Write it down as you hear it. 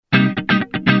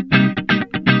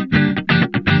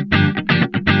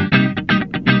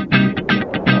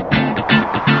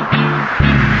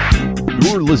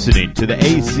listening to the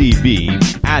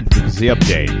ACB Advocacy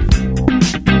Update.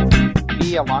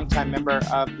 Be a longtime member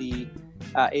of the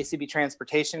ACB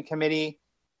Transportation Committee.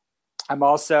 I'm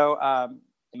also a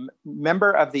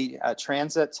member of the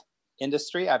transit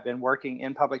industry. I've been working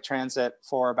in public transit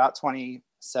for about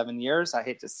 27 years. I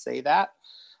hate to say that.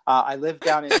 I live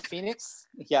down in Phoenix.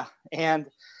 Yeah, and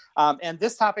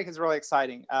this topic is really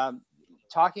exciting.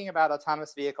 Talking about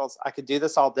autonomous vehicles, I could do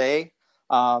this all day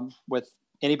with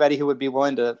anybody who would be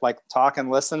willing to talk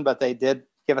and listen, but they did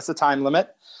give us a time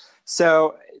limit.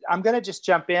 So I'm going to just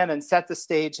jump in and set the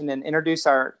stage and then introduce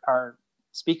our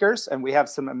speakers. And we have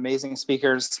some amazing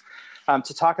speakers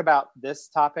to talk about this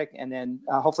topic, and then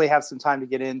hopefully have some time to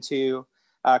get into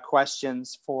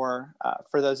questions for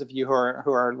those of you who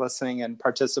are listening and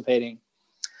participating.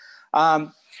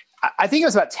 I think it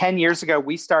was about 10 years ago,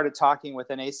 we started talking with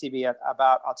an ACB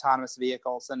about autonomous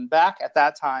vehicles. And back at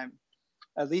that time,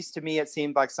 at least to me, it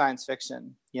seemed like science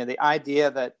fiction. You know, the idea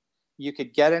that you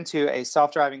could get into a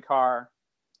self-driving car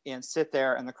and sit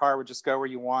there and the car would just go where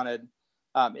you wanted.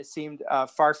 It seemed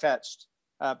far-fetched,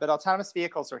 but autonomous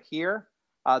vehicles are here.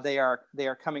 They are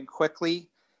coming quickly.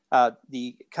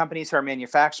 The companies who are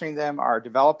manufacturing them are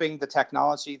developing the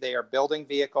technology. They are building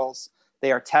vehicles.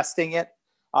 They are testing it.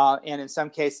 And in some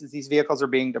cases, these vehicles are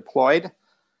being deployed.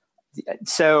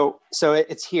 So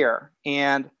it's here.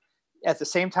 And at the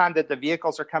same time that the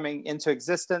vehicles are coming into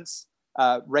existence,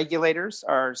 regulators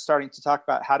are starting to talk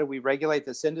about how do we regulate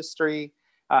this industry?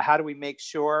 How do we make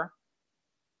sure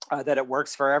that it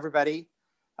works for everybody?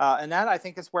 And that, I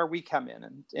think, is where we come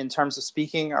in terms of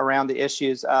speaking around the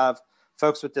issues of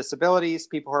folks with disabilities,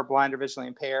 people who are blind or visually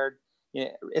impaired. You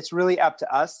know, it's really up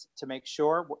to us to make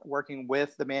sure, working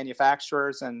with the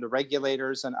manufacturers and the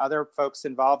regulators and other folks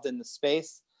involved in the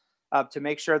space, to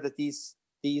make sure that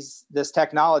this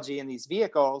technology and these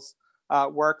vehicles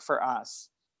work for us.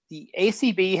 The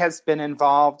ACB has been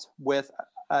involved with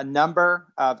a number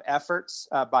of efforts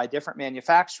by different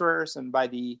manufacturers and by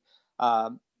the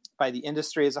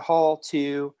industry as a whole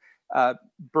to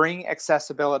bring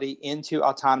accessibility into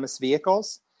autonomous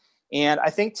vehicles. And I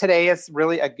think today is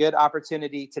really a good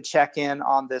opportunity to check in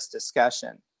on this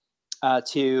discussion,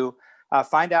 to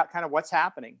find out kind of what's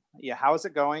happening. Yeah, how is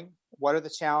it going? What are the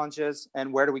challenges?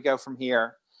 And where do we go from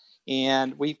here?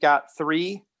 And we've got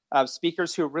three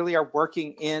speakers who really are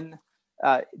working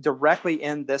directly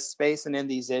in this space and in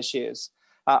these issues.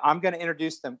 I'm going to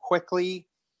introduce them quickly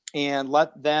and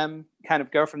let them kind of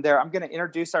go from there. I'm going to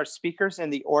introduce our speakers in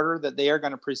the order that they are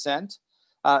going to present.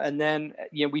 And then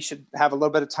we should have a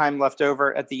little bit of time left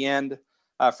over at the end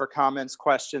for comments,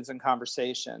 questions, and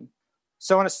conversation.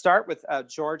 So I want to start with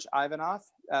George Ivanoff.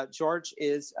 George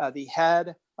is the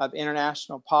head of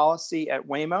international policy at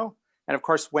Waymo. And of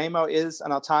course, Waymo is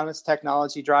an autonomous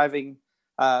driving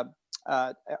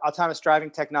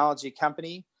technology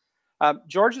company.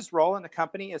 George's role in the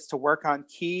company is to work on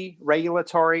key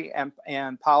regulatory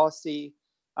and policy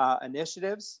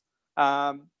initiatives.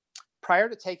 Prior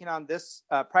to taking on this,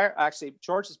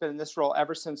 George has been in this role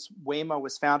ever since Waymo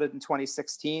was founded in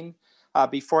 2016.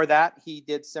 Before that, he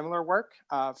did similar work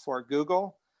for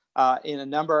Google in a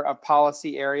number of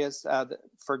policy areas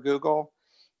for Google.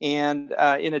 And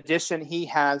in addition, he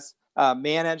has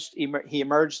managed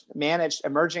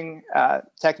emerging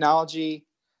technology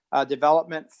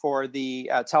development for the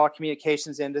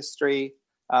telecommunications industry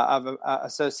of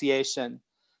association.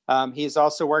 He's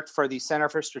also worked for the Center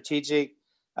for Strategic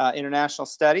International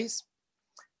Studies.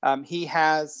 He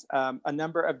has a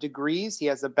number of degrees. He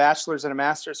has a bachelor's and a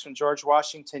master's from George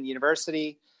Washington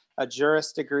University, a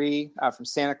Juris degree from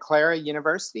Santa Clara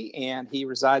University, and he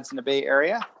resides in the Bay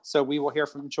Area. So we will hear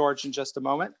from George in just a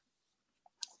moment.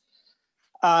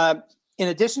 In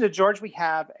addition to George, we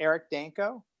have Eric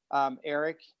Danko.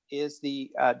 Eric is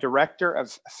the Director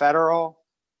of Federal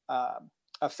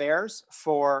Affairs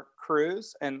for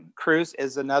Cruise, and Cruise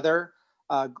is another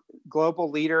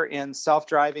global leader in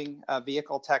self-driving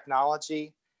vehicle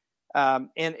technology. And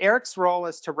Eric's role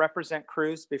is to represent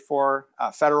Cruise before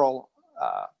federal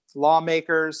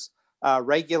lawmakers,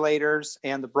 regulators,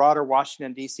 and the broader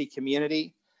Washington, D.C.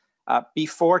 community.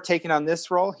 Before taking on this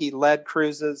role, he led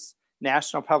Cruise's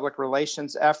national public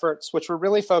relations efforts, which were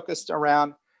really focused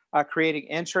around creating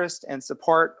interest and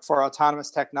support for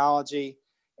autonomous technology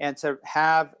and to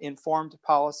have informed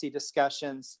policy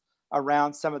discussions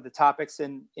around some of the topics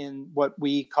in what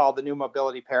we call the new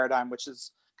mobility paradigm, which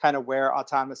is kind of where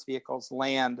autonomous vehicles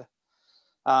land.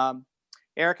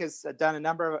 Eric has done a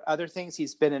number of other things.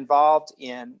 He's been involved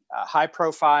in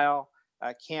high-profile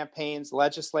campaigns,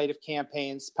 legislative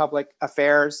campaigns, public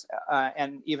affairs,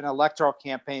 and even electoral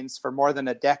campaigns for more than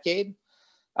a decade.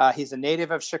 He's a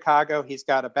native of Chicago. He's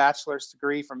got a bachelor's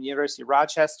degree from University of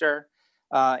Rochester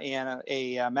and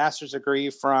a master's degree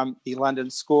from the London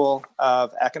School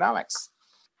of Economics.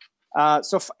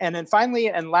 And then finally,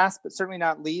 and last but certainly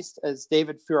not least, is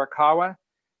David Furukawa.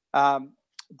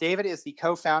 David is the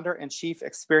co-founder and chief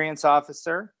experience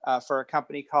officer for a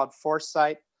company called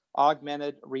Foresight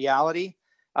Augmented Reality,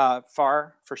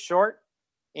 FAR for short.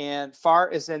 And FAR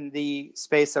is in the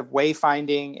space of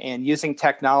wayfinding and using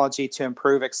technology to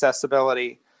improve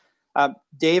accessibility.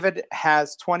 David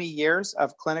has 20 years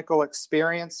of clinical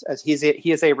experience as he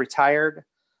is a retired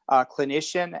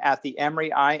clinician at the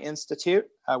Emory Eye Institute,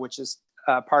 which is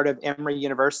part of Emory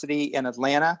University in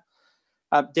Atlanta.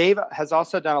 Dave has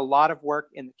also done a lot of work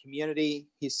in the community.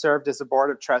 He served as a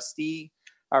board of trustee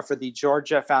for the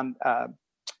Georgia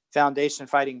Foundation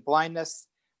Fighting Blindness.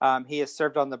 He has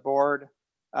served on the board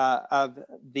of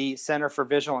the Center for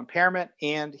Visual Impairment,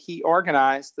 and he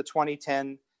organized the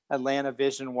 2010 Atlanta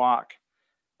Vision Walk.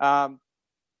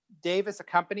 Dave is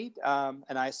accompanied,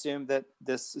 and I assume that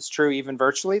this is true even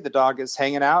virtually. The dog is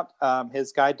hanging out,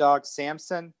 his guide dog,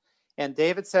 Samson. And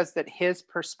David says that his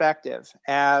perspective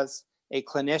as a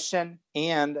clinician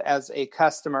and as a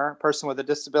customer, person with a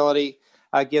disability,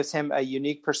 gives him a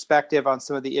unique perspective on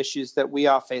some of the issues that we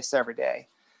all face every day.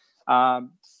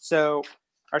 So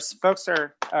our folks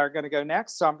are going to go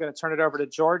next. So I'm going to turn it over to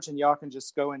George, and y'all can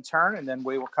just go in turn, and then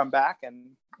we will come back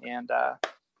and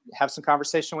have some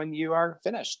conversation when you are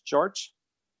finished. George?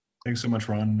 Thanks so much,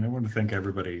 Ron. I want to thank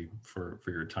everybody for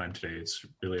your time today. It's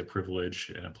really a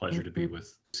privilege and a pleasure to be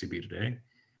with CB today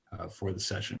for the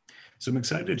session. So I'm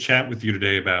excited to chat with you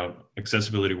today about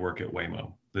accessibility work at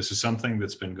Waymo. This is something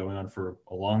that's been going on for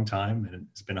a long time, and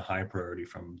it's been a high priority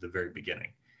from the very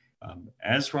beginning.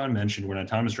 As Ron mentioned, we're an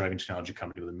autonomous driving technology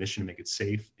company with a mission to make it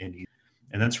safe and easy.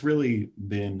 And that's really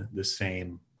been the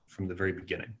same from the very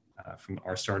beginning. From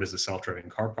our start as a self-driving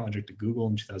car project at Google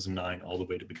in 2009, all the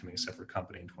way to becoming a separate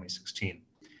company in 2016.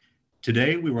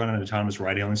 Today, we run an autonomous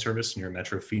ride-hailing service near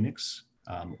Metro Phoenix,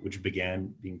 which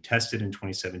began being tested in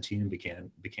 2017 and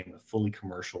became a fully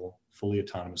commercial, fully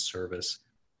autonomous service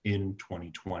in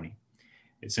 2020.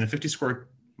 It's in a 50 square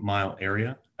mile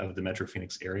area of the Metro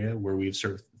Phoenix area where we've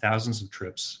served thousands of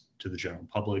trips to the general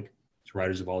public, to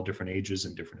riders of all different ages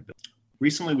and different abilities.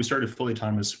 Recently, we started a fully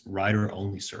autonomous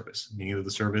rider-only service, meaning that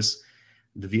the service,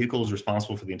 the vehicle is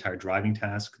responsible for the entire driving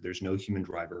task. There's no human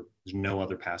driver, there's no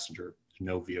other passenger, there's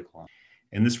no vehicle on.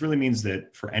 And this really means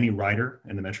that for any rider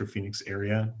in the Metro Phoenix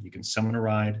area, you can summon a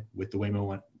ride with the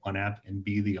Waymo One app and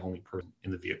be the only person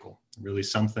in the vehicle. Really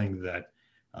something that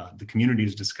the community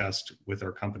has discussed with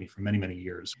our company for many, many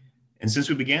years. And since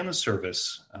we began the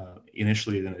service,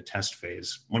 initially in a test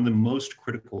phase, one of the most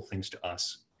critical things to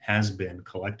us has been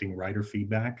collecting rider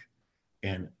feedback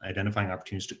and identifying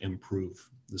opportunities to improve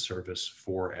the service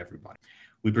for everybody.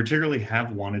 We particularly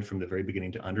have wanted from the very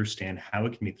beginning to understand how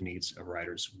it can meet the needs of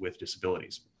riders with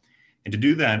disabilities. And to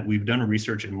do that, we've done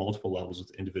research at multiple levels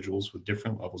with individuals with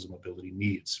different levels of mobility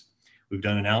needs. We've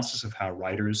done analysis of how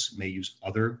riders may use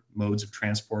other modes of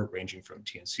transport, ranging from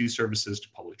TNC services to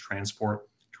public transport,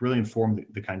 to really inform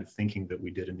the kind of thinking that we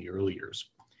did in the early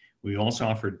years. We also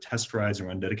offered test rides and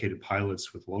run dedicated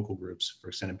pilots with local groups for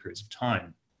extended periods of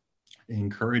time,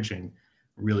 encouraging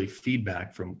really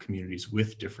feedback from communities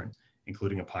with different,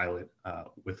 including a pilot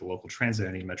with the local transit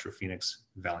entity, Metro Phoenix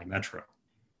Valley Metro.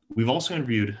 We've also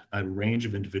interviewed a range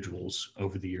of individuals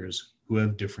over the years who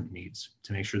have different needs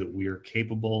to make sure that we are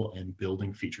capable and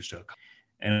building features to accomplish.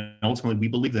 And ultimately, we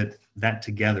believe that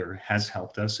together has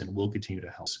helped us and will continue to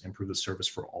help us improve the service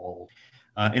for all.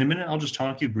 In a minute, I'll just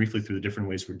talk you briefly through the different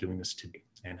ways we're doing this today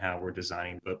and how we're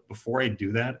designing. But before I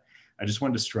do that, I just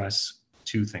wanted to stress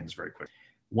two things very quick.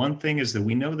 One thing is that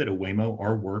we know that at Waymo,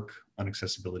 our work on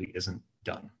accessibility isn't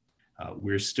done.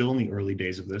 We're still in the early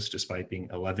days of this, despite being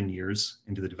 11 years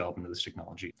into the development of this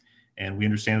technology. And we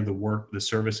understand that the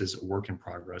service is a work in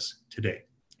progress today.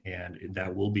 And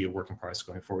that will be a work in progress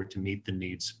going forward to meet the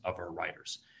needs of our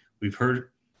riders. We've heard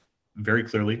very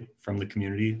clearly from the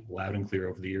community, loud and clear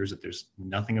over the years, that there's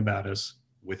nothing about us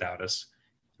without us.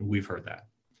 And we've heard that.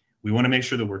 We want to make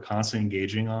sure that we're constantly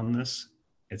engaging on this.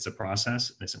 It's a process,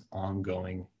 and it's an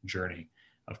ongoing journey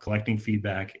of collecting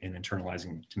feedback and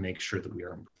internalizing to make sure that we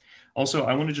are. Also,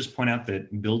 I want to just point out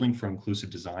that building for inclusive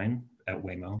design at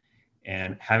Waymo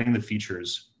and having the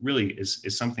features really is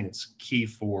something that's key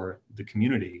for the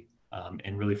community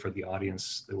and really for the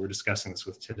audience that we're discussing this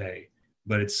with today.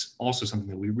 But it's also something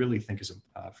that we really think is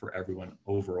for everyone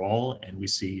overall, and we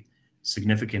see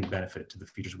significant benefit to the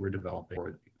features we're developing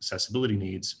for accessibility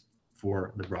needs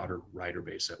for the broader rider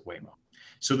base at Waymo.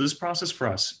 So this process for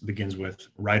us begins with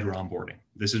rider onboarding.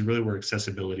 This is really where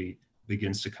accessibility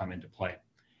begins to come into play.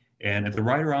 And at the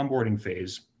rider onboarding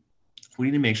phase, we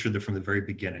need to make sure that from the very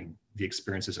beginning, the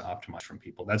experience is optimized from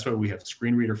people. That's why we have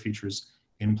screen reader features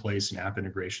in place and app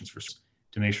integrations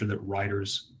to make sure that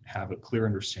riders have a clear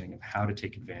understanding of how to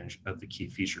take advantage of the key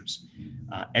features.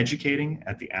 Educating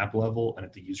at the app level and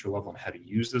at the user level on how to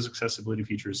use those accessibility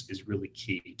features is really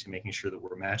key to making sure that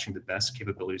we're matching the best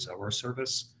capabilities of our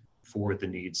service for the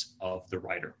needs of the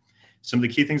rider. Some of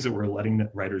the key things that we're letting the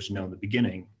riders know in the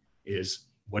beginning is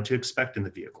what to expect in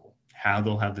the vehicle, how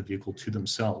they'll have the vehicle to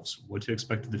themselves, what to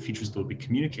expect of the features that will be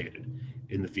communicated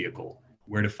in the vehicle,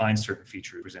 where to find certain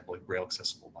features, for example, like braille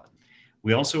accessible button.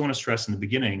 We also want to stress in the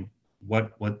beginning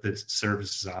what the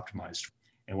service is optimized for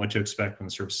and what to expect when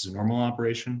the service is in normal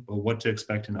operation, but what to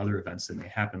expect in other events that may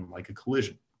happen, like a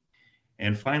collision.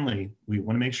 And finally, we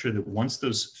want to make sure that once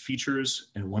those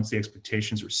features and once the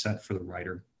expectations are set for the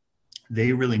rider,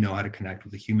 they really know how to connect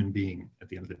with a human being at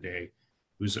the end of the day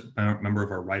who's a member of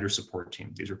our rider support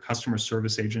team. These are customer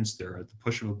service agents. They're at the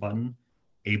push of a button,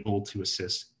 able to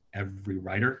assist every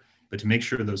rider, but to make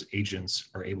sure those agents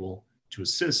are able to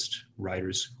assist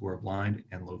riders who are blind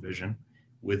and low vision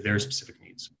with their specific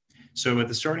needs. So at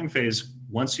the starting phase,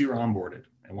 once you're onboarded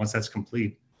and once that's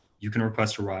complete, you can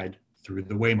request a ride through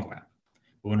the Waymo app.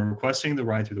 But when requesting the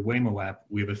ride through the Waymo app,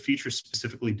 we have a feature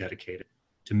specifically dedicated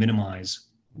to minimize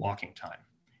walking time.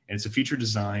 And it's a feature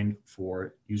designed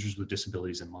for users with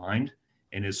disabilities in mind,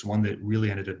 and it's one that really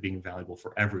ended up being valuable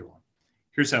for everyone.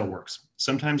 Here's how it works.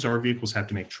 Sometimes our vehicles have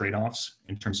to make trade-offs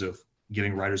in terms of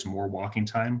giving riders more walking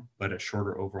time, but a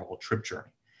shorter overall trip journey.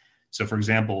 So for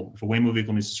example, if a Waymo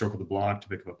vehicle needs to circle the block to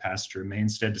pick up a passenger, it may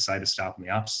instead decide to stop on the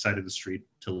opposite side of the street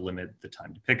to limit the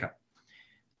time to pick up.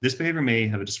 This behavior may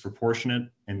have a disproportionate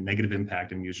and negative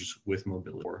impact on users with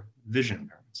mobility or vision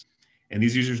impairments. And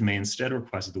these users may instead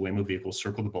request that the Waymo vehicle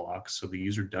circle the block so the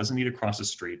user doesn't need to cross the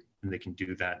street, and they can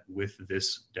do that with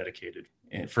this dedicated.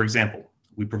 And for example,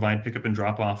 we provide pickup and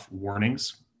drop off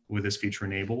warnings with this feature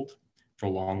enabled for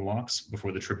long walks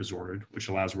before the trip is ordered, which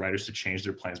allows riders to change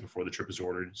their plans before the trip is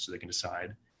ordered so they can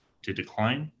decide to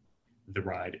decline the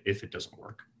ride if it doesn't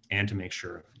work and to make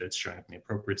sure that it's showing up on the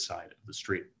appropriate side of the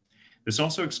street. This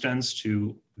also extends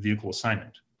to vehicle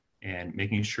assignment and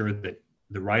making sure that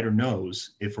the rider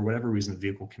knows if for whatever reason the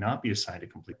vehicle cannot be assigned to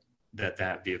complete,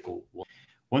 that vehicle will.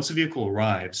 Once the vehicle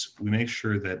arrives, we make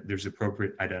sure that there's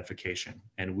appropriate identification.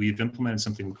 And we've implemented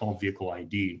something we call Vehicle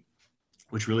ID,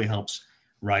 which really helps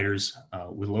riders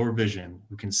with lower vision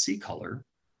who can see color,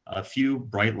 a few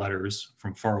bright letters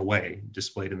from far away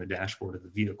displayed in the dashboard of the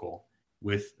vehicle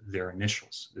with their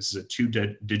initials. This is a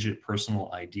 2-digit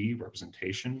personal ID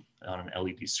representation on an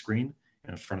LED screen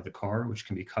in front of the car, which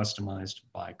can be customized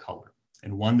by color.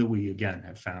 And one that we, again,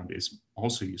 have found is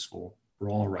also useful for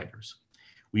all riders.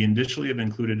 We initially have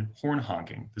included horn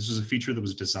honking. This is a feature that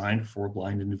was designed for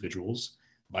blind individuals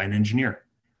by an engineer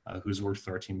who's worked with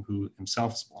our team who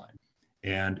himself is blind.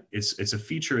 And it's a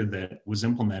feature that was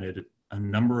implemented a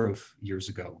number of years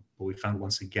ago, but we found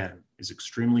once again is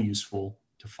extremely useful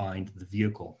to find the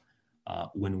vehicle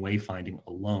when wayfinding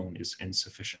alone is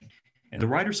insufficient. And the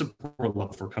rider support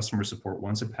level for customer support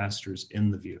once a passenger is in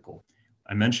the vehicle.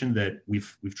 I mentioned that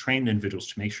we've trained individuals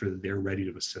to make sure that they're ready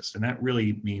to assist. And that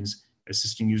really means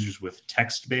assisting users with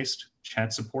text-based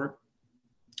chat support,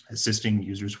 assisting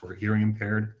users who are hearing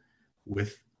impaired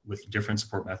with different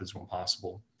support methods when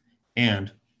possible,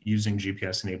 and using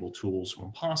GPS-enabled tools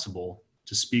when possible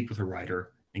to speak with a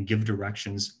rider and give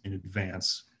directions in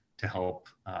advance to help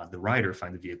the rider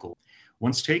find the vehicle.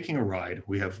 Once taking a ride,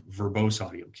 we have verbose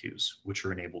audio cues, which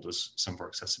are enabled as some of our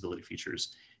accessibility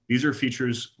features. These are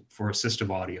features for assistive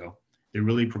audio. They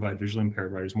really provide visually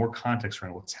impaired riders more context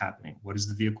around what's happening. What is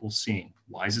the vehicle seeing?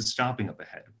 Why is it stopping up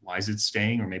ahead? Why is it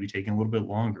staying or maybe taking a little bit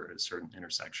longer at a certain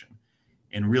intersection?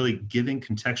 And really giving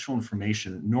contextual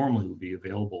information that normally would be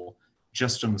available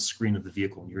just on the screen of the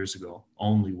vehicle years ago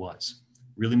only was.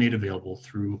 Really made available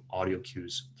through audio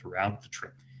cues throughout the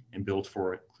trip and built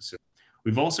for inclusivity.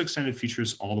 We've also extended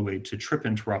features all the way to trip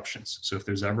interruptions. So if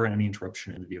there's ever any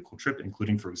interruption in the vehicle trip,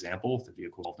 including, for example, if the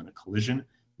vehicle is involved in a collision,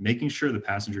 making sure the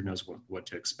passenger knows what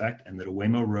to expect and that a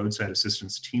Waymo roadside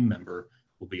assistance team member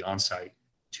will be on site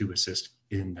to assist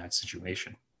in that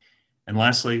situation. And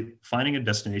lastly, finding a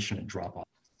destination and drop-off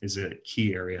is a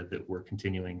key area that we're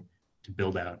continuing to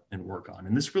build out and work on.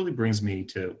 And this really brings me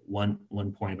to one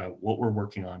point about what we're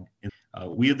working on.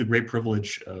 We had the great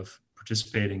privilege of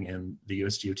participating in the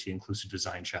USDOT Inclusive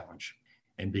Design Challenge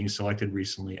and being selected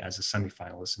recently as a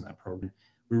semifinalist in that program.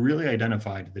 We really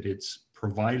identified that it's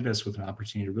provided us with an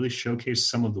opportunity to really showcase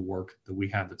some of the work that we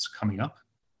have that's coming up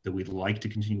that we'd like to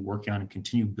continue working on and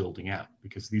continue building out,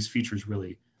 because these features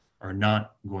really are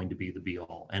not going to be the be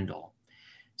all end all.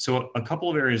 So a couple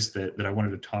of areas that I wanted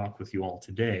to talk with you all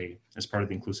today as part of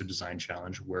the Inclusive Design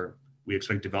Challenge, where we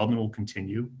expect development will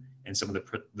continue and some of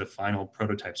the final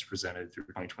prototypes presented through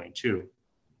 2022.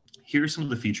 Here are some of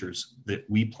the features that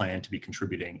we plan to be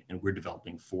contributing and we're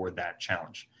developing for that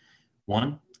challenge.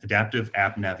 One, adaptive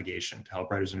app navigation to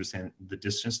help riders understand the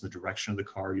distance and the direction of the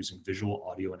car using visual,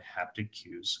 audio, and haptic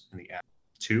cues in the app.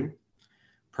 Two,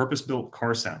 purpose-built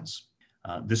car sounds.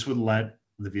 This would let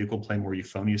the vehicle play more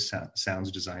euphonious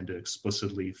sounds designed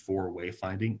explicitly for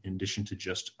wayfinding in addition to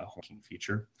just a honking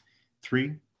feature.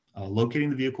 Three,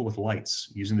 locating the vehicle with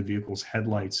lights, using the vehicle's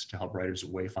headlights to help riders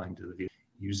wayfind to the vehicle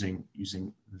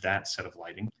using that set of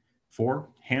lighting. Four,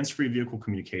 hands-free vehicle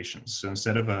communications. So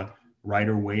instead of a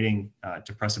rider waiting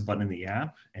to press a button in the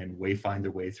app and wayfind their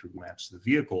way through maps to the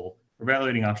vehicle, we're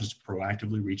evaluating options to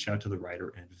proactively reach out to the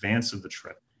rider in advance of the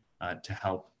trip to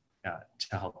help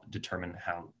determine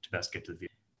how to best get to the vehicle.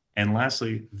 And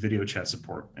lastly, video chat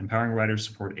support, empowering riders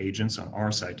support agents on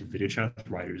our side to video chat with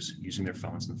riders using their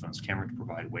phones and the phone's camera to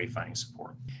provide wayfinding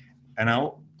support. And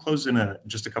I'll close in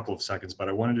just a couple of seconds, but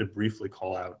I wanted to briefly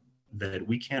call out that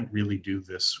we can't really do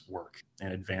this work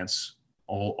and advance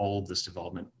all of this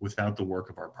development without the work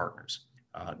of our partners.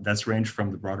 That's ranged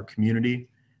from the broader community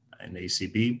and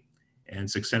ACB, and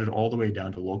it's extended all the way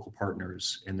down to local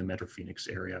partners in the Metro Phoenix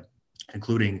area,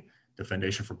 including the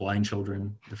Foundation for Blind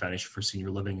Children, the Foundation for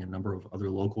Senior Living, and a number of other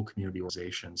local community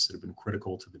organizations that have been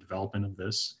critical to the development of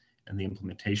this and the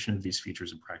implementation of these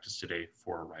features in practice today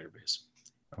for our rider base.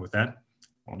 And with that,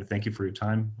 I want to thank you for your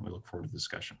time, and we look forward to the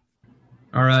discussion.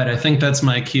 All right, I think that's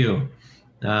my cue.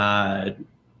 Hey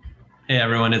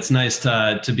everyone, it's nice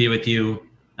to be with you.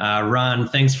 Ron,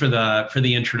 thanks for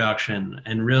the introduction,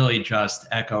 and really just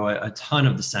echo a ton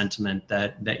of the sentiment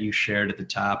that you shared at the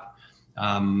top.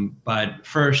 But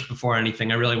first, before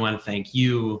anything, I really want to thank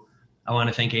you. I want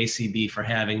to thank ACB for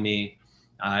having me.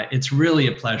 It's really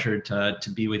a pleasure to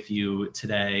be with you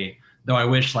today. Though I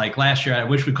wish, like last year, I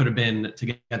wish we could have been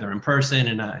together in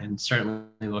person, and certainly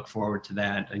look forward to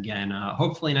that again,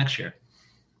 hopefully next year.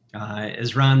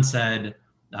 As Ron said,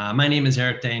 my name is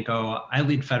Eric Danko. I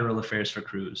lead federal affairs for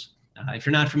Cruise. If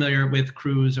you're not familiar with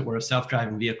Cruise, we're a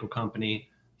self-driving vehicle company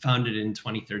founded in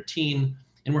 2013,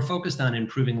 and we're focused on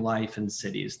improving life in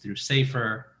cities through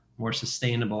safer, more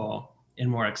sustainable, and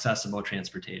more accessible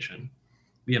transportation.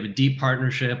 We have a deep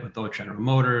partnership with both General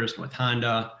Motors and with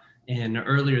Honda, and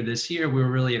earlier this year, we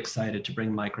were really excited to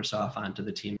bring Microsoft onto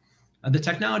the team. The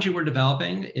technology we're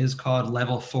developing is called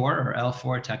Level 4 or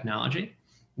L4 technology,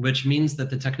 which means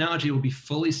that the technology will be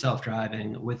fully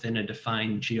self-driving within a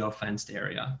defined geo-fenced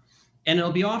area. And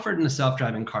it'll be offered in a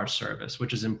self-driving car service,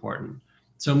 which is important.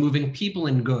 So moving people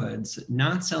and goods,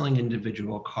 not selling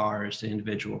individual cars to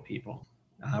individual people.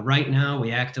 Right now,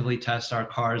 we actively test our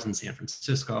cars in San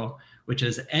Francisco, which,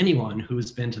 as anyone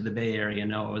who's been to the Bay Area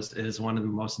knows, is one of the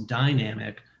most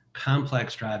dynamic,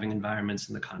 complex driving environments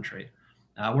in the country.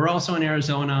 We're also in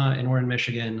Arizona and we're in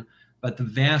Michigan, but the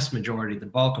vast majority, the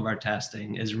bulk of our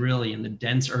testing is really in the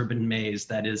dense urban maze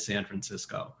that is San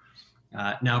Francisco.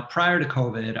 Now, prior to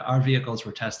COVID, our vehicles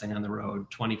were testing on the road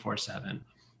 24/7.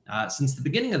 Since the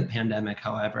beginning of the pandemic,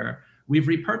 however, we've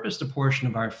repurposed a portion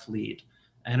of our fleet,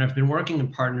 and I've been working in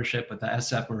partnership with the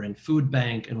SF Marin Food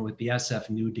Bank and with the SF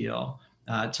New Deal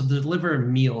to deliver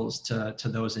meals to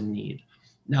those in need.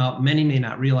 Now, many may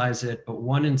not realize it, but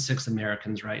 1 in 6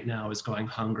 Americans right now is going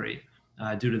hungry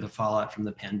due to the fallout from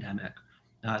the pandemic.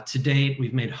 To date,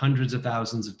 we've made hundreds of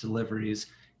thousands of deliveries,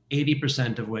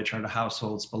 80% of which are to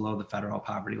households below the federal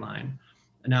poverty line.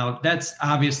 Now, that's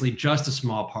obviously just a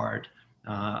small part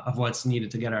of what's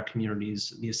needed to get our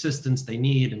communities the assistance they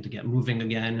need and to get moving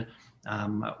again.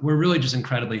 We're really just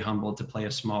incredibly humbled to play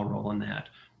a small role in that.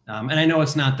 And I know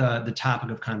it's not the topic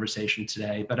of conversation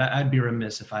today, but I'd be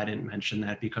remiss if I didn't mention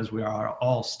that because we are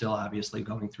all still obviously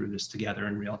going through this together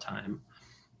in real time.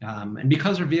 And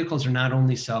because our vehicles are not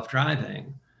only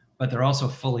self-driving, but they're also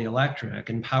fully electric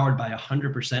and powered by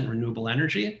 100% renewable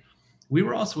energy, we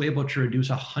were also able to reduce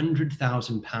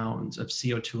 100,000 pounds of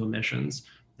CO2 emissions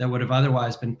that would have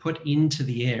otherwise been put into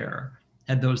the air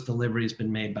had those deliveries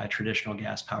been made by traditional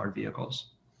gas-powered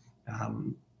vehicles.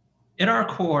 At our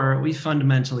core, we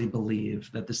fundamentally believe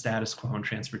that the status quo in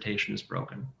transportation is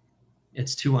broken.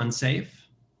 It's too unsafe,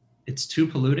 it's too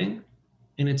polluting,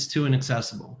 and it's too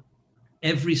inaccessible.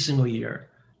 Every single year,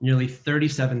 nearly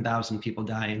 37,000 people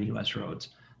die in US roads.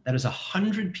 That is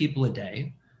 100 people a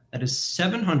day. That is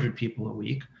 700 people a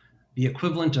week, the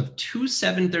equivalent of 2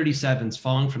 737s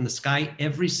falling from the sky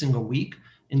every single week.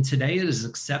 And today it is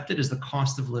accepted as the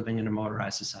cost of living in a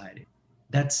motorized society.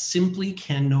 That simply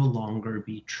can no longer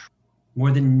be true.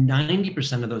 More than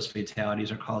 90% of those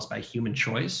fatalities are caused by human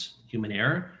choice, human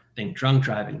error. Think drunk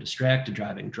driving, distracted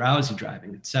driving, drowsy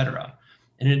driving, etc.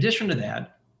 And in addition to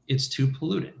that, it's too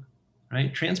polluting,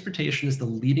 right? Transportation is the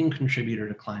leading contributor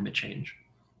to climate change.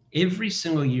 Every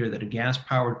single year that a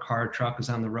gas-powered car or truck is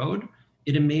on the road,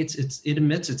 it emits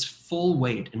its full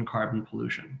weight in carbon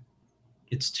pollution.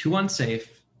 It's too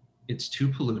unsafe, it's too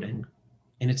polluting,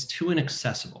 and it's too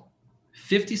inaccessible.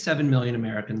 57 million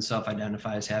Americans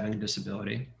self-identify as having a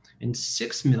disability, and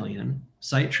 6 million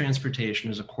cite transportation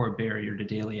as a core barrier to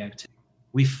daily activity.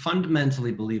 We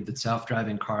fundamentally believe that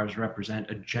self-driving cars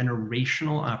represent a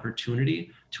generational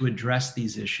opportunity to address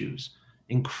these issues.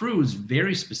 And Cruise,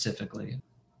 very specifically,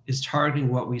 is targeting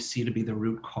what we see to be the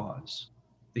root cause: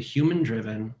 the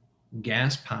human-driven,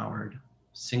 gas-powered,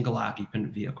 single-occupant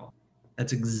vehicle.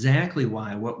 That's exactly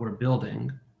why what we're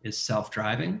building is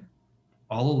self-driving,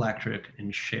 all-electric,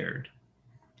 and shared.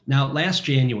 Now, last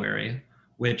January,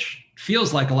 which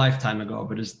feels like a lifetime ago,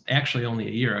 but is actually only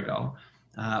a year ago,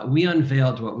 we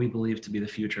unveiled what we believe to be the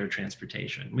future of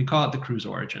transportation. We call it the Cruise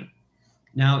Origin.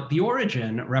 Now, the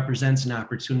Origin represents an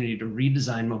opportunity to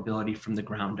redesign mobility from the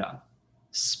ground up.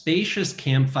 Spacious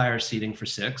campfire seating for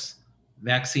 6,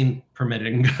 vaccine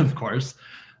permitting, of course,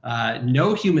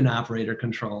 no human operator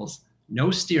controls,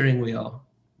 no steering wheel,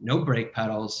 no brake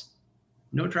pedals,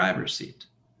 no driver's seat,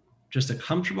 just a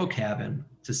comfortable cabin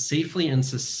to safely and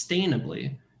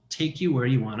sustainably take you where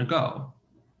you want to go.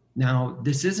 Now,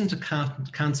 this isn't a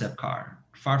concept car,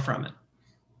 far from it.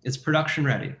 It's production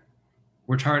ready.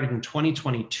 We're targeting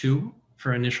 2022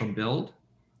 for initial build,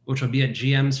 which will be at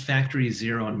GM's Factory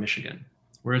Zero in Michigan,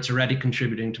 where it's already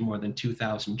contributing to more than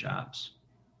 2,000 jobs.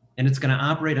 And it's going to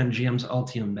operate on GM's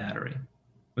Ultium battery,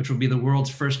 which will be the world's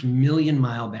first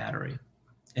million-mile battery.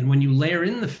 And when you layer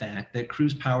in the fact that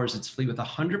Cruise powers its fleet with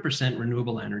 100%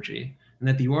 renewable energy, and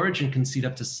that the Origin can seat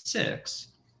up to 6,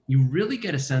 you really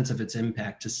get a sense of its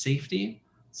impact to safety,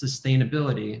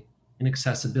 sustainability, and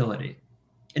accessibility.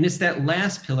 And it's that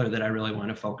last pillar that I really want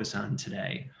to focus on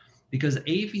today, because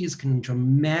AVs can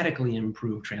dramatically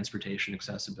improve transportation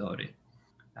accessibility.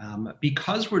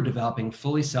 Because we're developing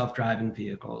fully self-driving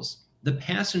vehicles, the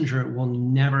passenger will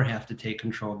never have to take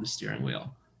control of the steering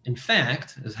wheel. In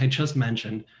fact, as I just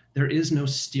mentioned, there is no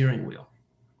steering wheel.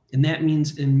 And that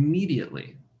means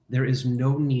immediately there is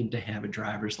no need to have a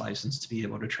driver's license to be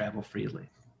able to travel freely.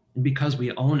 And because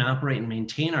we own, operate, and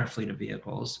maintain our fleet of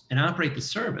vehicles and operate the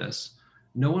service,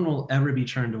 no one will ever be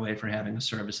turned away for having a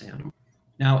service animal.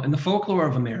 Now, in the folklore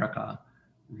of America,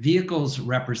 vehicles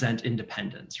represent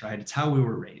independence, right? It's how we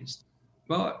were raised.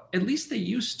 Well, at least they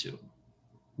used to.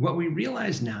 What we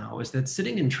realize now is that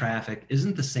sitting in traffic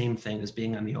isn't the same thing as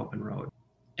being on the open road.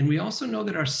 And we also know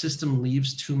that our system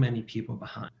leaves too many people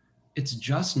behind. It's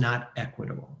just not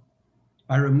equitable.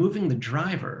 By removing the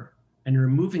driver and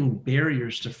removing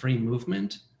barriers to free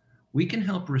movement, we can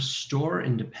help restore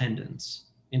independence,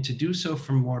 and to do so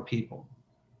for more people.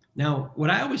 Now, what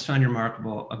I always find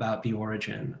remarkable about the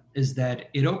Origin is that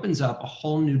it opens up a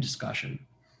whole new discussion.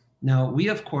 Now, we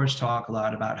of course talk a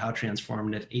lot about how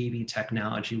transformative AV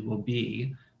technology will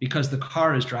be because the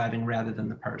car is driving rather than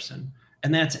the person.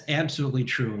 And that's absolutely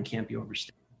true and can't be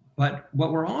overstated. But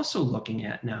what we're also looking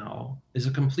at now is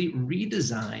a complete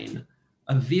redesign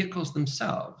of vehicles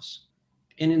themselves.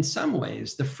 And in some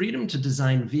ways, the freedom to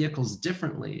design vehicles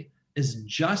differently is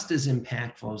just as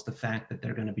impactful as the fact that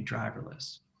they're going to be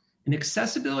driverless. And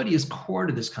accessibility is core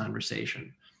to this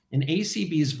conversation. And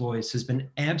ACB's voice has been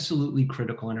absolutely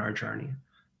critical in our journey,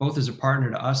 both as a partner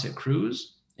to us at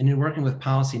Cruise and in working with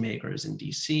policymakers in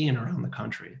DC and around the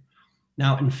country.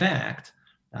 Now, in fact,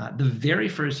 the very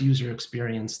first user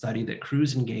experience study that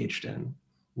Cruise engaged in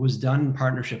was done in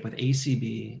partnership with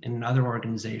ACB and other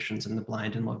organizations in the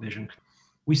blind and low vision.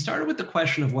 We started with the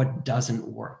question of what doesn't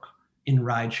work in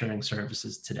ride-sharing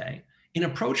services today and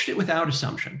approached it without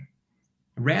assumption.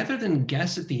 Rather than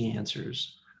guess at the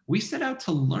answers, we set out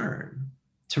to learn,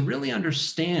 to really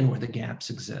understand where the gaps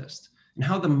exist and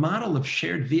how the model of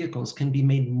shared vehicles can be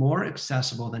made more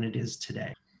accessible than it is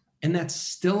today. And that's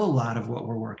still a lot of what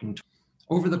we're working towards.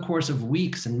 Over the course of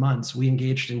weeks and months, we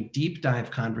engaged in deep dive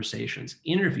conversations,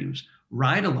 interviews,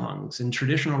 ride-alongs in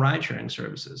traditional ride-sharing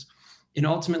services, and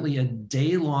ultimately a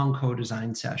day-long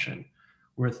co-design session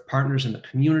with partners in the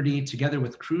community, together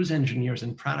with Cruise engineers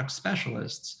and product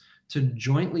specialists, to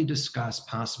jointly discuss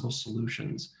possible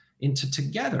solutions and to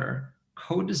together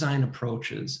co-design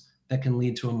approaches that can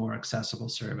lead to a more accessible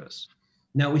service.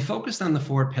 Now, we focused on the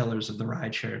 4 pillars of the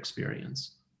rideshare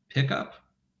experience: pickup,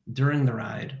 during the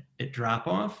ride, at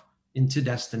drop-off, into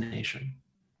destination.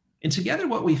 And together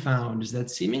what we found is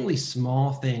that seemingly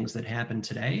small things that happen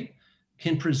today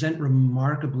can present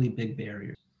remarkably big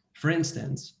barriers. For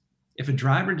instance, if a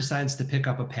driver decides to pick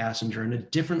up a passenger in a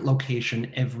different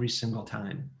location every single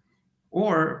time,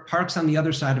 or parks on the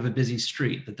other side of a busy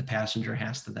street that the passenger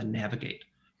has to then navigate.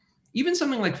 Even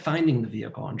something like finding the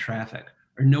vehicle in traffic,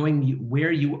 or knowing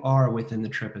where you are within the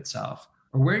trip itself,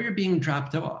 or where you're being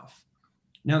dropped off.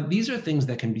 Now, these are things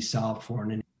that can be solved for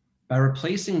by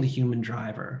replacing the human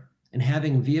driver and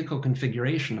having vehicle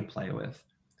configuration to play with.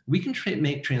 We can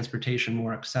make transportation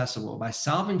more accessible by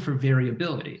solving for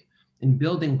variability and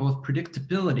building both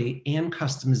predictability and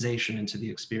customization into the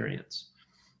experience.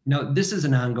 Now, this is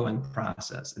an ongoing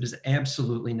process. It is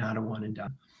absolutely not a one and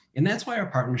done. And that's why our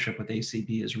partnership with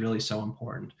ACB is really so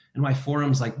important and why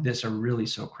forums like this are really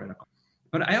so critical.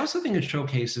 But I also think it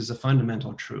showcases a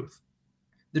fundamental truth.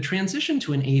 The transition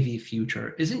to an AV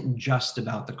future isn't just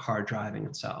about the car driving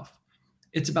itself.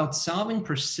 It's about solving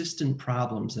persistent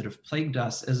problems that have plagued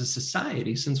us as a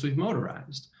society since we've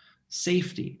motorized: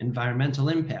 safety, environmental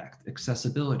impact,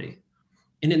 accessibility.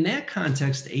 And in that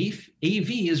context, AV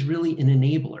is really an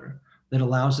enabler that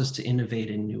allows us to innovate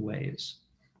in new ways.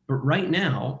 But right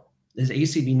now, as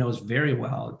ACB knows very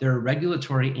well, there are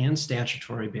regulatory and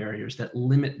statutory barriers that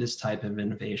limit this type of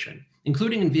innovation,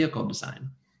 including in vehicle design.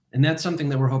 And that's something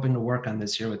that we're hoping to work on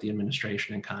this year with the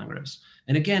administration and Congress.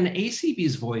 And again,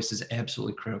 ACB's voice is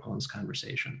absolutely critical in this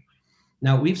conversation.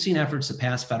 Now, we've seen efforts to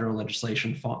pass federal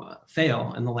legislation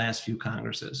fail in the last few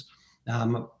Congresses,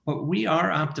 but we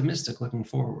are optimistic looking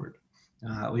forward.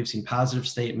 We've seen positive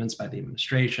statements by the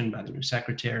administration, by the new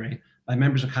secretary, by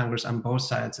members of Congress on both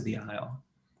sides of the aisle.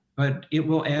 But it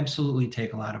will absolutely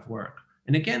take a lot of work.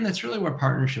 And again, that's really where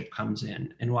partnership comes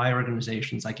in and why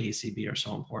organizations like ACB are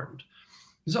so important.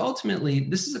 Because ultimately,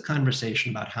 this is a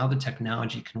conversation about how the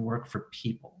technology can work for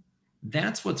people.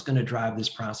 That's what's going to drive this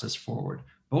process forward,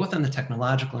 both on the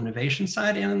technological innovation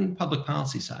side and public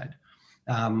policy side.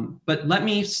 But let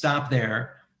me stop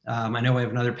there. I know we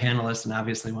have another panelist and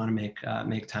obviously want to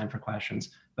make time for questions.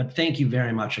 But thank you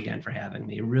very much again for having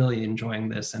me. Really enjoying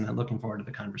this and looking forward to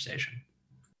the conversation.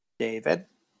 David.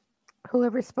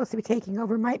 Whoever's supposed to be taking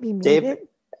over might be muted.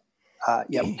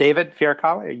 David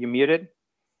Fioricala, are you muted?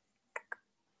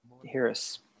 Here a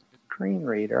screen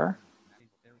reader.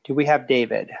 Do we have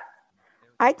David?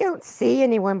 I don't see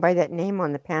anyone by that name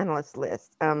on the panelist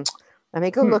list. Let me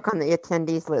go look on the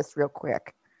attendees list real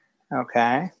quick.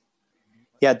 Okay.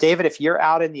 Yeah, David, if you're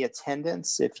out in the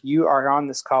attendance, if you are on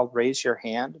this call, raise your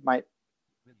hand.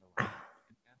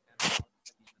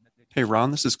 Hey,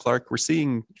 Ron, this is Clark. We're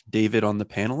seeing David on the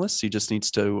panelists. He just needs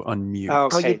to unmute.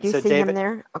 Okay, you do see David, him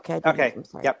there? Okay. Okay.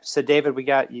 Yep. So David, you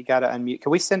got to unmute.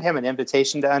 Can we send him an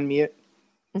invitation to unmute?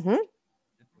 Mm-hmm.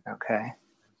 Okay.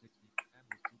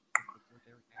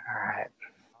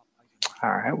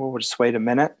 All right. Well, we'll just wait a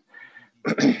minute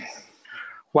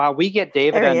while we get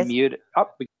David unmuted.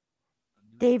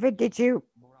 David, did you?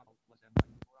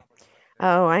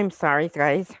 Oh, I'm sorry,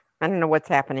 guys. I don't know what's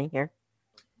happening here.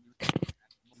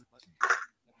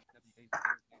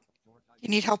 You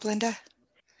need help, Linda?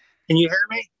 Can you hear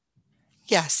me?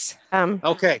 Yes.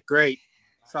 Okay, great.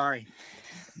 Sorry.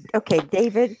 Okay,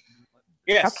 David.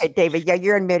 Yes. Okay, David. Yeah,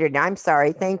 you're unmuted now. I'm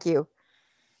sorry. Thank you.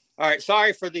 All right.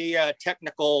 Sorry for the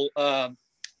technical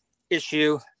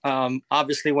issue.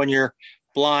 Obviously, when you're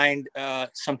blind,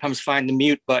 sometimes find the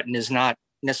mute button is not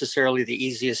necessarily the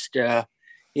easiest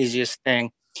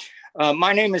thing.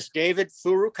 My name is David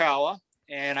Furukawa,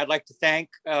 and I'd like to thank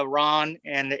Ron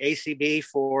and the ACB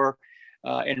for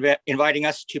inviting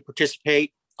us to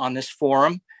participate on this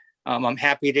forum. I'm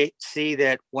happy to see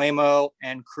that Waymo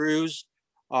and Cruise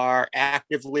are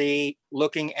actively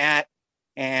looking at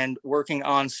and working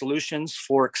on solutions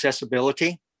for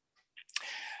accessibility.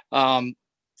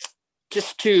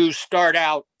 Just to start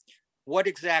out, what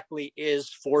exactly is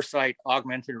Foresight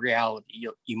Augmented Reality,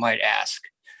 you might ask?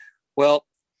 Well,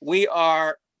 we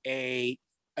are a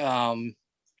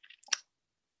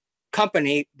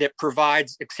company that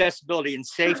provides accessibility and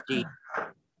safety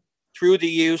through the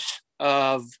use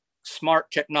of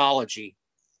smart technology,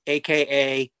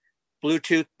 AKA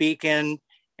Bluetooth beacon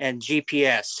and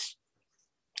GPS.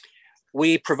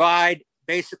 We provide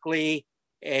basically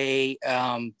a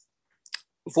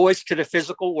voice to the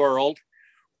physical world,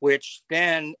 which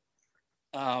then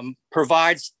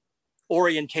provides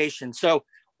orientation. So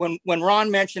when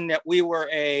Ron mentioned that we were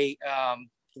a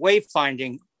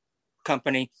wayfinding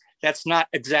company, that's not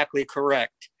exactly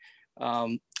correct.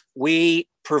 We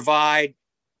provide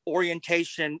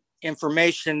orientation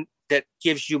information that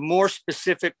gives you more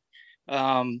specific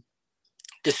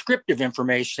descriptive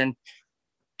information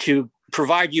to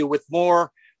provide you with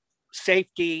more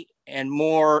safety and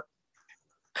more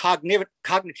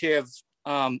cognitive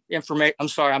information. I'm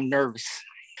sorry, I'm nervous.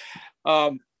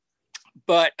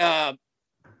 But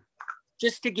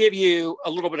just to give you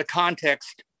a little bit of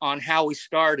context on how we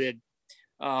started,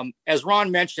 as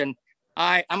Ron mentioned,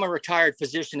 I'm a retired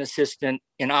physician assistant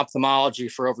in ophthalmology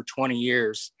for over 20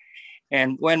 years.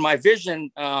 And when my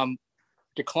vision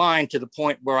declined to the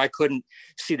point where I couldn't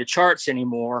see the charts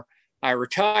anymore, I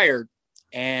retired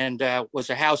and was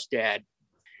a house dad.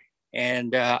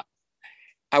 And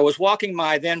I was walking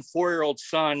my then 4-year-old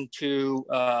son to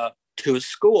his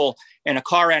school, and a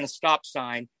car ran a stop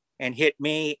sign and hit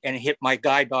me and hit my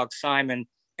guide dog Simon,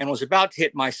 and was about to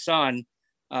hit my son.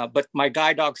 But my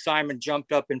guide dog Simon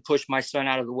jumped up and pushed my son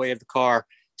out of the way of the car,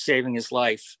 saving his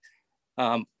life.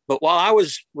 But while I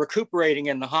was recuperating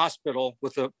in the hospital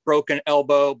with a broken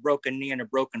elbow, broken knee, and a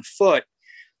broken foot,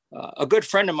 a good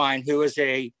friend of mine who is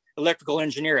an electrical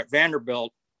engineer at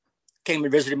Vanderbilt came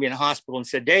and visited me in the hospital and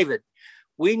said, "David,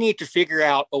 we need to figure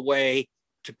out a way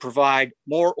to provide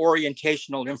more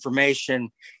orientational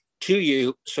information to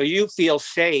you so you feel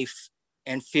safe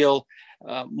and feel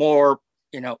more,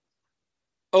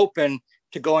 open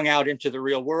to going out into the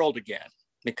real world again."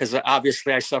 Because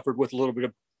obviously I suffered with a little bit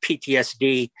of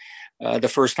PTSD the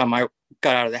first time I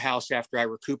got out of the house after I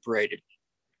recuperated.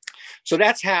 So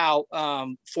that's how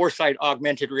Foresight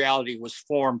Augmented Reality was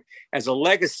formed as a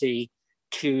legacy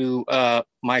to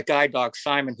my guide dog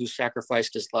Simon, who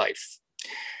sacrificed his life.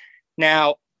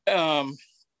 Now,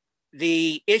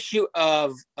 the issue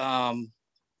of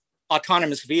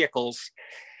autonomous vehicles,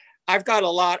 I've got a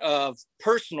lot of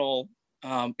personal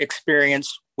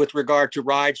experience with regard to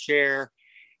rideshare,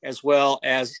 as well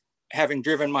as having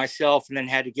driven myself and then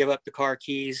had to give up the car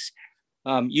keys,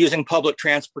 using public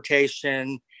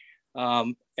transportation,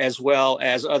 as well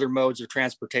as other modes of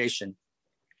transportation.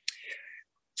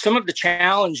 Some of the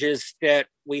challenges that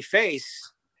we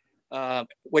face,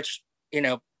 which,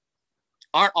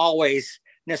 aren't always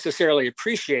necessarily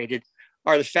appreciated,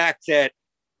 are the fact that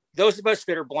those of us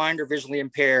that are blind or visually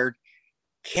impaired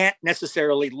can't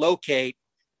necessarily locate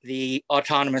the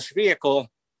autonomous vehicle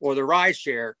or the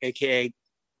rideshare, aka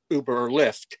Uber or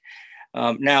Lyft.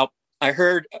 Now, I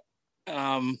heard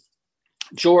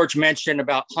George mention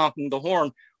about honking the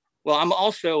horn. Well, I'm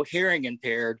also hearing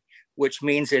impaired, which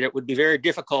means that it would be very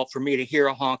difficult for me to hear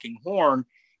a honking horn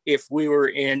if we were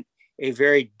in a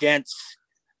very dense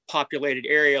populated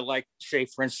area, like, say,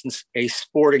 for instance, a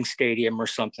sporting stadium or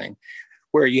something,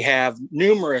 where you have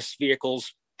numerous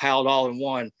vehicles piled all in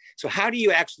one. So how do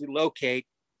you actually locate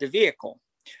the vehicle?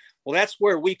 Well, that's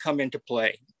where we come into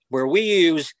play, where we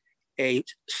use a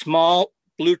small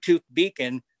Bluetooth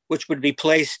beacon, which would be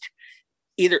placed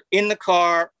either in the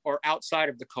car or outside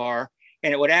of the car,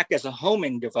 and it would act as a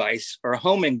homing device or a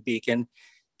homing beacon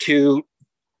to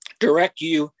direct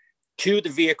you to the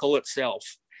vehicle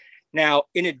itself. Now,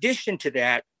 in addition to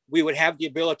that, we would have the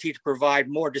ability to provide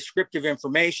more descriptive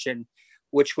information,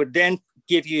 which would then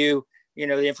give you,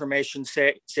 the information,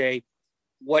 say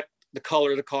what the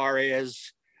color of the car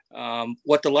is,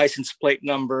 what the license plate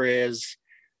number is.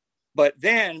 But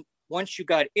then once you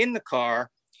got in the car,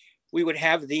 we would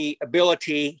have the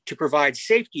ability to provide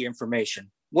safety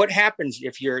information. What happens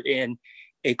if you're in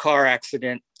a car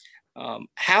accident?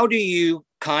 How do you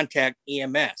contact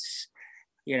EMS?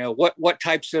 What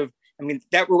types of,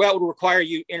 that would require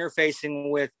you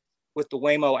interfacing with the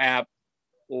Waymo app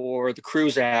or the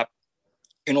Cruise app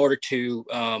in order to,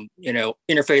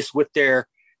 interface with their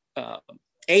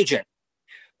agent.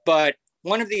 But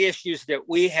one of the issues that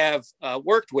we have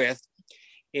worked with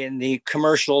in the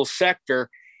commercial sector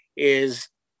is,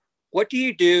 what do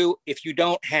you do if you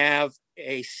don't have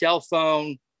a cell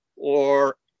phone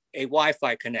or a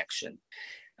Wi-Fi connection,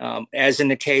 as in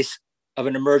the case of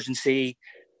an emergency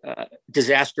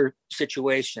disaster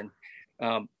situation?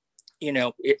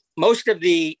 Most of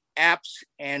the apps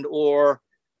and or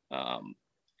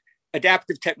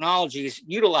adaptive technologies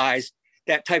utilize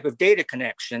that type of data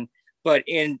connection, but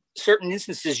in certain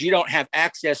instances, you don't have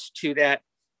access to that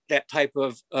type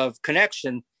of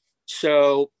connection.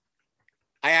 So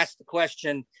I asked the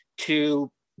question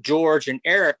to George and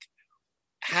Eric,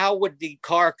 how would the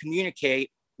car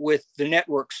communicate with the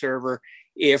network server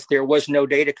if there was no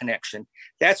data connection?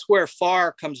 That's where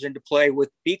FAR comes into play with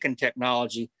beacon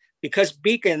technology, because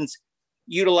beacons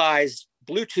utilize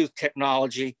Bluetooth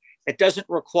technology that doesn't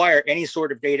require any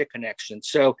sort of data connection.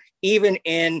 So even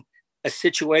in a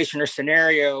situation or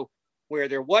scenario where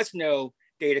there was no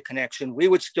data connection, we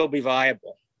would still be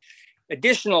viable.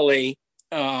 Additionally,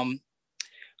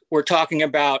 we're talking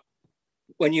about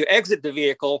when you exit the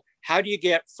vehicle, how do you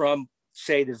get from,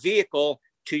 say, the vehicle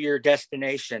to your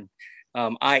destination,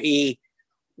 i.e.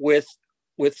 with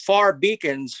with FAR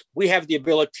beacons, we have the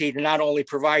ability to not only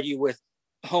provide you with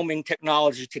homing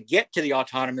technology to get to the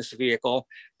autonomous vehicle,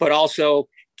 but also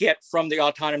get from the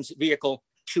autonomous vehicle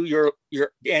to your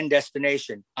end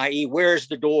destination, i.e., where's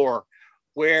the door?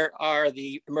 Where are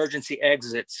the emergency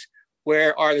exits?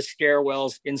 Where are the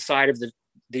stairwells inside of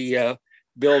the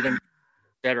building, et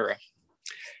cetera?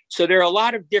 So there are a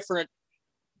lot of different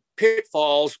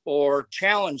pitfalls or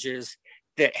challenges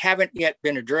that haven't yet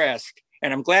been addressed.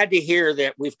 And I'm glad to hear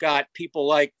that we've got people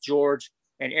like George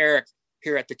and Eric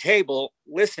here at the table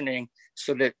listening,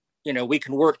 so that, you know, we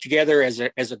can work together as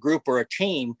a group or a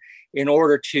team in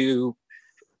order to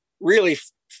really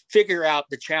figure out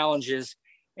the challenges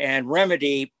and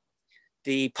remedy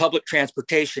the public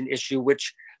transportation issue,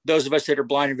 which those of us that are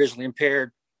blind and visually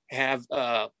impaired have,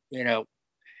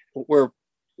 we're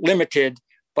limited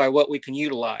by what we can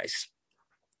utilize.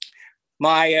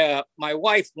 My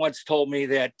wife once told me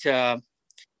that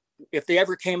if they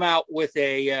ever came out with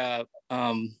a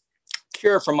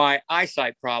cure for my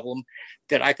eyesight problem,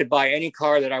 that I could buy any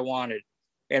car that I wanted.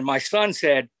 And my son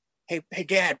said, hey,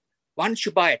 Dad, why don't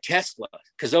you buy a Tesla?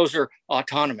 Because those are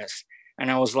autonomous. And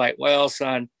I was like, well,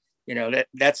 son, you know,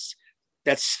 that's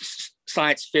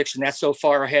science fiction. That's so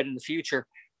far ahead in the future.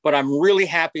 But I'm really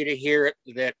happy to hear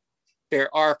that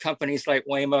there are companies like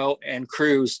Waymo and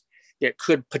Cruise that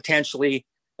could potentially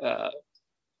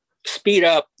speed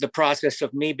up the process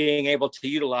of me being able to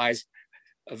utilize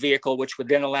a vehicle, which would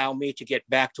then allow me to get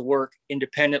back to work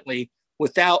independently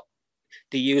without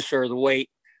the use or the weight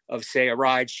of, say, a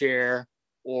ride share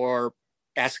or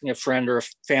asking a friend or a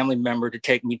family member to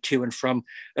take me to and from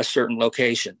a certain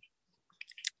location.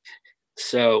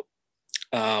 So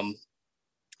I'll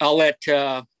let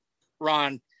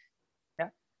Ron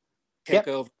take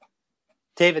over.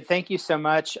 David, thank you so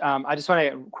much. I just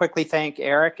want to quickly thank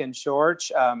Eric and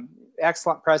George.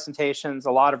 Excellent presentations,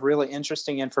 a lot of really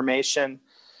interesting information.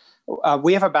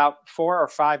 We have about 4 or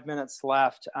 5 minutes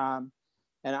left, and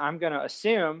I'm going to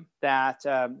assume that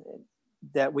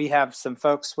that we have some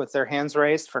folks with their hands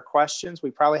raised for questions.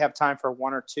 We probably have time for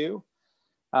 1 or 2.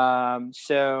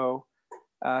 So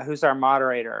who's our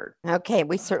moderator? Okay,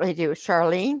 we certainly do.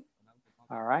 Charlene?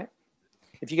 All right.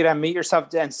 If you could unmute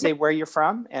yourself and say where you're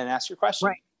from and ask your question.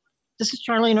 Right. This is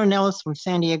Charlene Ornelas from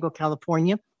San Diego,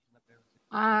 California.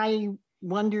 I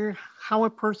wonder how a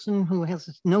person who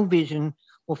has no vision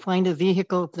will find a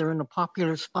vehicle if they're in a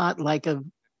popular spot like a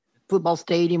football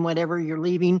stadium, whatever you're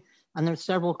leaving, and there's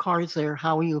several cars there.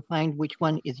 How will you find which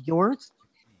one is yours?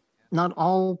 Not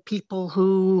all people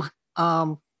who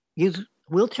use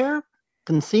wheelchair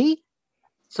can see.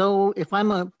 So if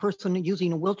I'm a person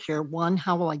using a wheelchair, 1,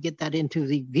 how will I get that into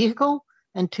the vehicle?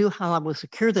 And 2, how I will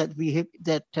secure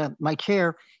that my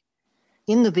chair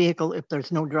in the vehicle if there's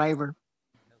no driver.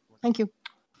 Thank you.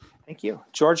 Thank you.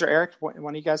 George or Eric, one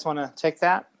of you guys want to take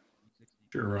that?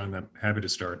 Sure, I'm happy to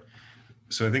start.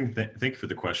 So I think, thank you for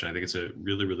the question. I think it's a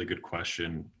really, really good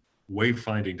question.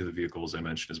 Wayfinding to the vehicle, as I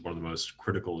mentioned, is one of the most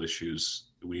critical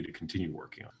issues that we need to continue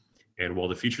working on. And while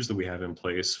the features that we have in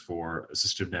place for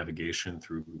assistive navigation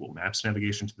through Google Maps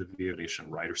navigation to the vehicle,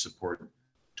 rider support,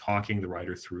 talking the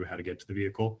rider through how to get to the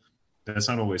vehicle, that's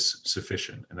not always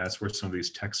sufficient. And that's where some of these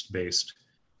text-based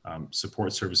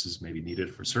support services may be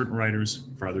needed for certain riders,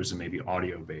 for others it may be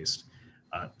audio-based.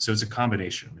 So it's a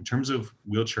combination. In terms of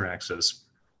wheelchair access,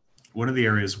 one of the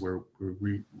areas where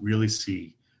we really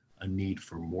see a need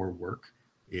for more work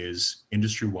is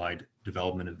industry-wide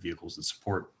development of vehicles that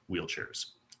support wheelchairs.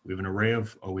 We have an array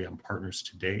of OEM partners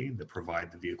today that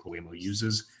provide the vehicle Waymo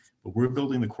uses, but we're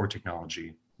building the core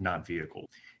technology, not vehicle.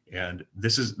 And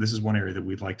this is one area that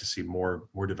we'd like to see more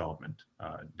development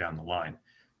down the line.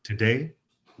 Today,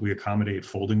 we accommodate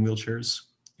folding wheelchairs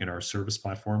in our service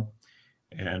platform.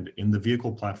 And in the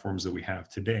vehicle platforms that we have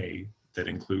today that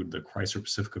include the Chrysler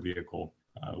Pacifica vehicle,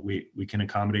 we can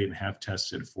accommodate and have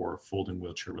tested for folding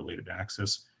wheelchair related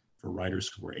access for riders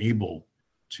who are able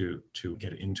to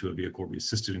get into a vehicle or be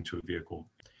assisted into a vehicle.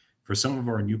 For some of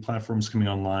our new platforms coming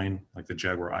online, like the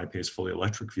Jaguar I-Pace fully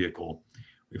electric vehicle,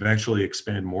 we've actually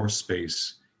expanded more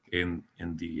space in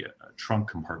the trunk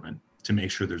compartment to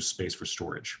make sure there's space for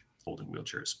storage, folding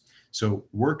wheelchairs. So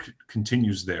work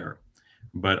continues there,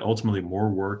 but ultimately more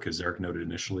work, as Eric noted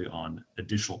initially, on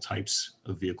additional types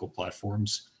of vehicle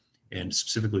platforms and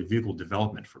specifically vehicle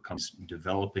development for companies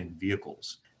developing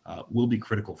vehicles will be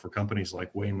critical for companies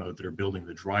like Waymo that are building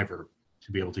the driver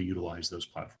to be able to utilize those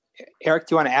platforms. Eric,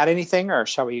 do you want to add anything, or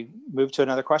shall we move to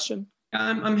another question?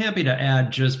 I'm happy to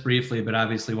add just briefly, but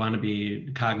obviously want to be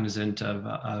cognizant of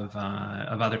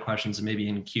other questions that may be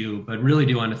in queue. But really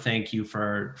do want to thank you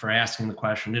for asking the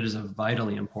question. It is a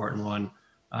vitally important one.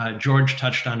 George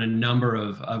touched on a number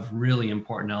of really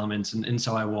important elements, and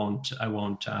so I won't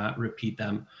repeat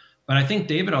them. But I think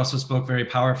David also spoke very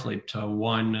powerfully to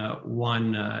one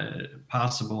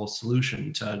possible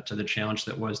solution to the challenge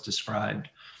that was described.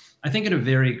 I think at a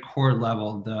very core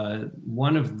level,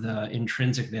 one of the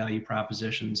intrinsic value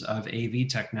propositions of AV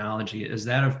technology is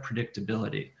that of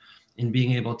predictability in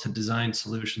being able to design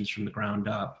solutions from the ground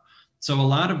up. So a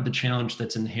lot of the challenge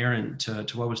that's inherent to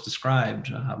what was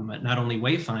described, not only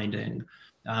wayfinding,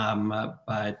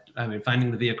 but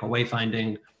finding the vehicle,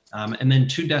 wayfinding, and then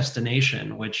to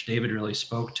destination, which David really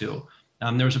spoke to.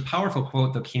 There was a powerful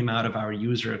quote that came out of our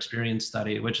user experience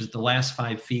study, which is the last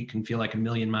 5 feet can feel like a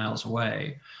million miles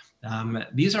away.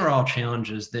 These are all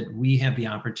challenges that we have the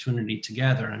opportunity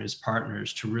together and as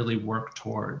partners to really work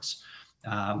towards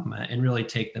and really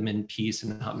take them in peace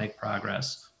and help make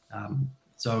progress.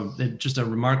 So just a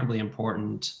remarkably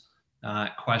important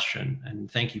question, and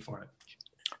thank you for it.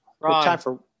 Ron, time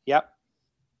for, yep.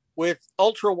 With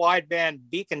ultra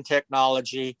wideband beacon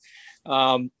technology,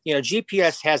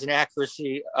 GPS has an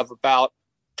accuracy of about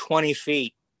 20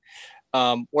 feet,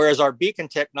 whereas our beacon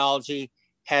technology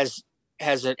has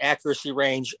an accuracy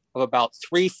range of about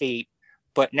 3 feet.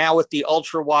 But now with the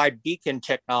ultra wide beacon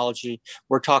technology,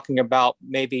 we're talking about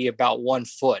maybe about 1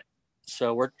 foot.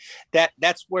 So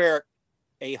that's where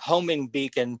a homing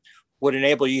beacon would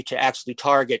enable you to actually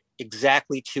target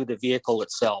exactly to the vehicle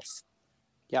itself.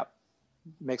 Yep.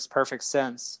 Makes perfect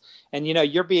sense. And,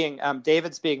 you're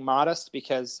David's being modest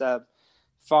because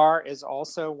FAR is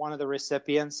also one of the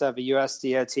recipients of a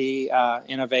USDOT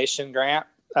innovation grant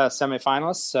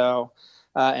semifinalists. So,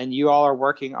 and you all are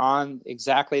working on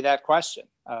exactly that question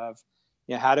of,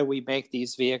 how do we make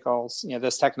these vehicles,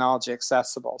 this technology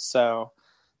accessible? So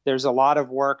there's a lot of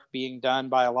work being done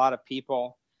by a lot of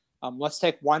people. Let's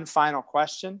take one final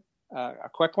question, a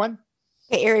quick one.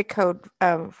 Hey, area code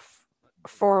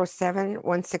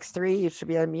 407163. You should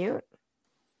be on mute.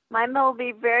 Mine will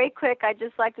be very quick. I'd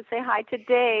just like to say hi to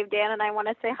Dave. Dan and I want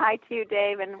to say hi to you,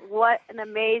 Dave. And what an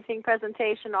amazing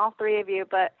presentation, all three of you.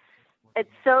 But it's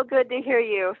so good to hear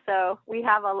you. So we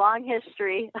have a long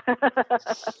history. And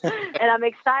I'm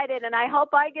excited. And I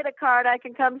hope I get a card. I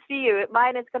can come see you.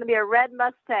 Mine is going to be a red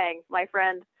Mustang, my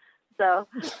friend. So.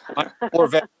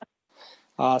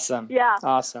 Awesome. Yeah.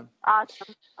 Awesome.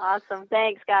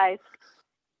 Thanks, guys.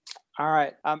 All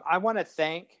right. I want to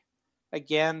thank,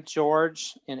 again,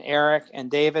 George and Eric and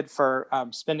David for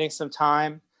spending some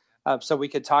time so we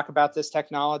could talk about this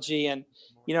technology. And,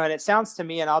 and it sounds to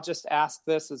me, and I'll just ask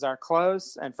this as our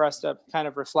close and for us to kind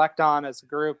of reflect on as a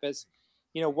group is,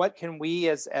 what can we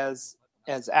as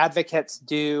advocates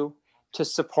do to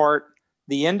support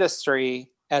the industry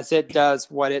as it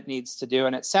does what it needs to do?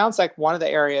 And it sounds like one of the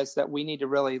areas that we need to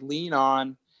really lean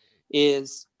on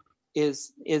is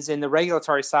in the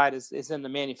regulatory side, is in the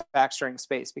manufacturing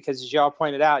space, because as y'all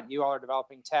pointed out, you all are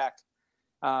developing tech.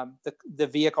 The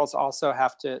vehicles also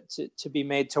have to be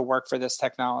made to work for this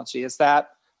technology. Is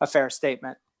that a fair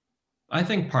statement? I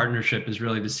think partnership is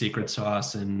really the secret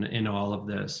sauce in all of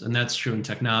this. And that's true in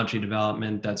technology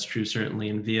development. That's true certainly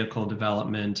in vehicle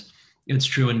development. It's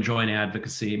true in joint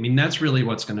advocacy. I mean, that's really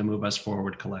what's going to move us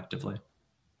forward collectively.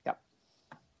 Yep.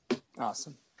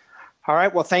 Awesome. All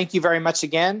right. Well, thank you very much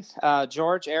again,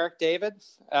 George, Eric, David.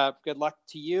 Good luck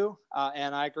to you.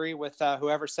 And I agree with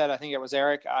whoever said, I think it was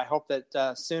Eric. I hope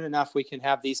that soon enough we can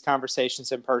have these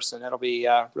conversations in person. It'll be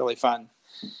really fun.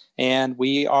 And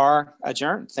we are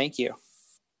adjourned. Thank you.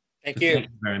 Thank you. Thank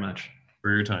you very much for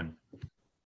your time.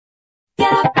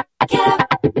 Get up, get up,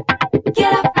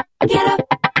 get up, get up,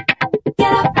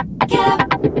 get up, get up.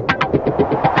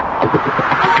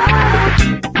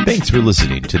 Thanks for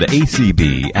listening to the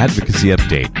ACB Advocacy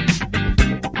Update.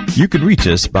 You can reach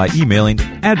us by emailing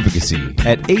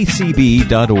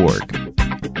advocacy@acb.org.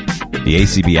 The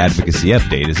ACB Advocacy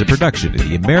Update is a production of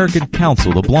the American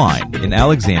Council of the Blind in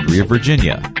Alexandria,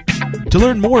 Virginia. To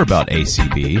learn more about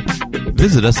ACB,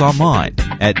 visit us online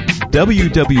at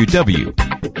www.acb.org.